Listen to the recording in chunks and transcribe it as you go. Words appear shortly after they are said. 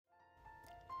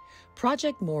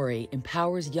Project Morry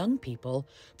empowers young people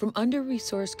from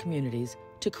under-resourced communities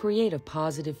to create a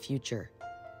positive future.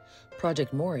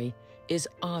 Project Morry is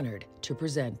honored to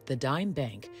present the Dime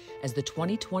Bank as the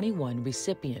 2021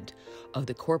 recipient of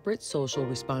the Corporate Social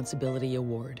Responsibility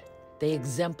Award. They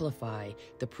exemplify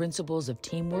the principles of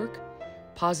teamwork,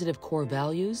 positive core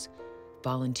values,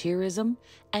 volunteerism,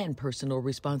 and personal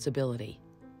responsibility.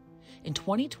 In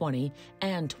 2020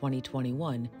 and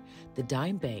 2021, the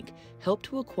Dime Bank helped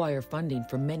to acquire funding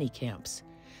for many camps.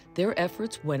 Their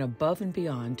efforts went above and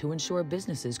beyond to ensure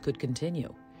businesses could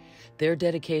continue. Their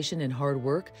dedication and hard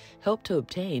work helped to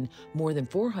obtain more than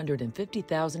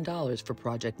 $450,000 for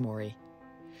Project Morry.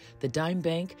 The Dime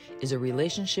Bank is a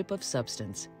relationship of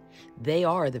substance. They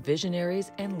are the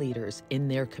visionaries and leaders in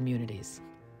their communities.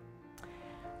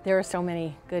 There are so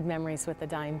many good memories with the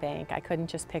Dime Bank. I couldn't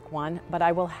just pick one, but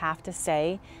I will have to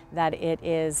say that it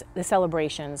is the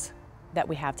celebrations that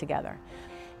we have together.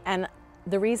 And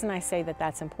the reason I say that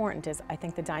that's important is I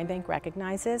think the Dime Bank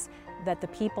recognizes that the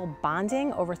people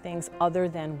bonding over things other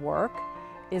than work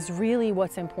is really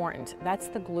what's important. That's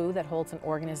the glue that holds an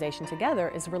organization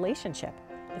together, is relationship.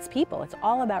 It's people, it's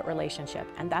all about relationship,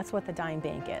 and that's what the Dime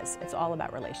Bank is. It's all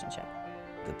about relationship.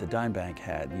 That the Dime Bank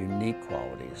had unique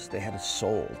qualities. They had a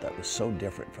soul that was so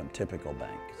different from typical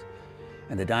banks.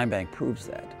 And the Dime Bank proves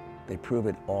that. They prove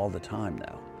it all the time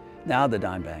now. Now the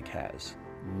Dime Bank has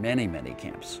many, many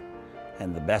camps.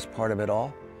 And the best part of it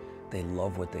all, they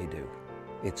love what they do.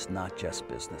 It's not just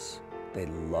business. They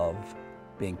love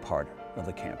being part of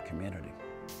the camp community.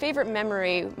 Favorite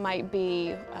memory might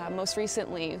be most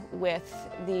recently with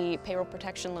the payroll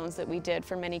protection loans that we did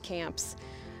for many camps.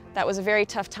 That was a very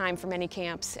tough time for many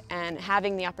camps, and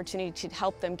having the opportunity to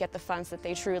help them get the funds that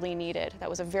they truly needed. That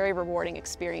was a very rewarding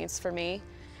experience for me,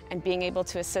 and being able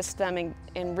to assist them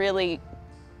in really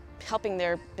helping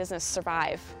their business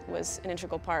survive was an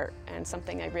integral part and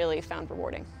something I really found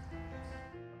rewarding.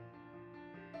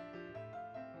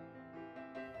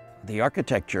 The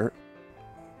architecture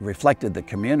reflected the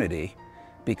community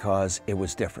because it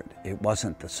was different. It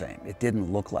wasn't the same. It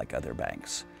didn't look like other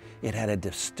banks. It had a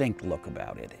distinct look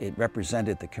about it. It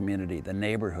represented the community, the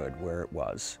neighborhood where it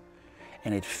was,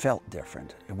 and it felt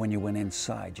different. And when you went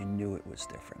inside, you knew it was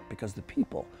different because the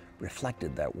people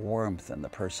reflected that warmth and the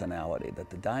personality that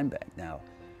the Dime Bank now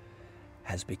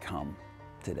has become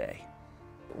today.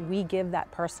 We give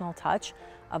that personal touch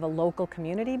of a local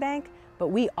community bank, but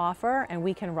we offer and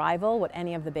we can rival what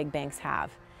any of the big banks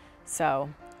have. So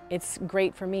it's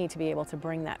great for me to be able to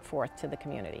bring that forth to the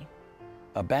community.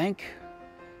 A bank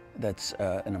that's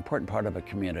an important part of a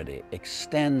community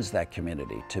extends that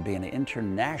community to be an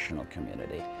international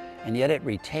community, and yet it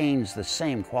retains the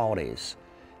same qualities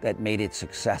that made it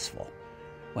successful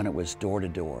when it was door to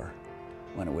door,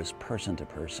 when it was person to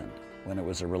person, when it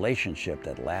was a relationship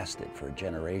that lasted for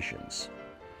generations.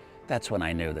 That's when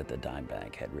I knew that the Dime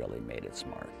Bank had really made its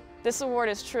mark. This award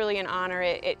is truly an honor.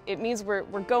 It means we're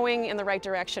going in the right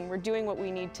direction. We're doing what we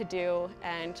need to do,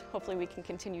 and hopefully we can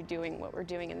continue doing what we're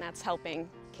doing, and that's helping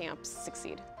camps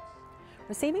succeed.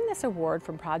 Receiving this award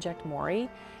from Project Morry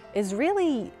is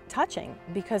really touching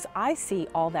because I see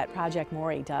all that Project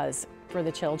Morry does for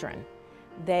the children.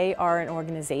 They are an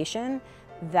organization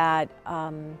that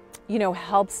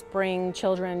helps bring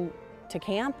children to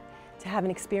camp to have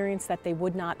an experience that they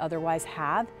would not otherwise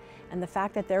have. And the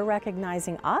fact that they're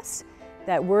recognizing us,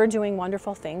 that we're doing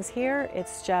wonderful things here,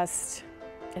 it's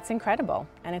incredible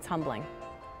and it's humbling.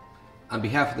 On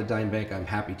behalf of the Dime Bank, I'm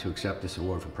happy to accept this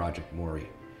award from Project Morry.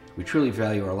 We truly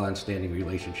value our long-standing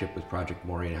relationship with Project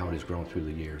Morry and how it has grown through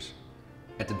the years.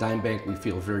 At the Dime Bank, we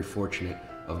feel very fortunate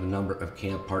of the number of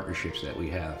camp partnerships that we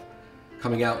have.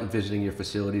 Coming out and visiting your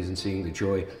facilities and seeing the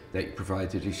joy that you provide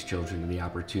to these children and the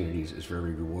opportunities is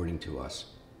very rewarding to us.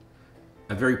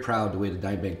 I'm very proud the way the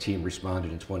Dime Bank team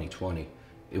responded in 2020.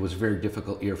 It was a very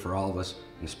difficult year for all of us,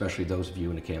 and especially those of you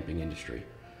in the camping industry.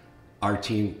 Our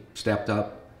team stepped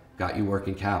up, got you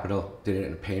working capital, did it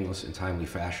in a painless and timely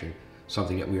fashion,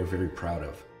 something that we are very proud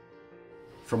of.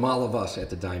 From all of us at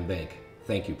the Dime Bank,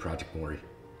 thank you, Project Morry.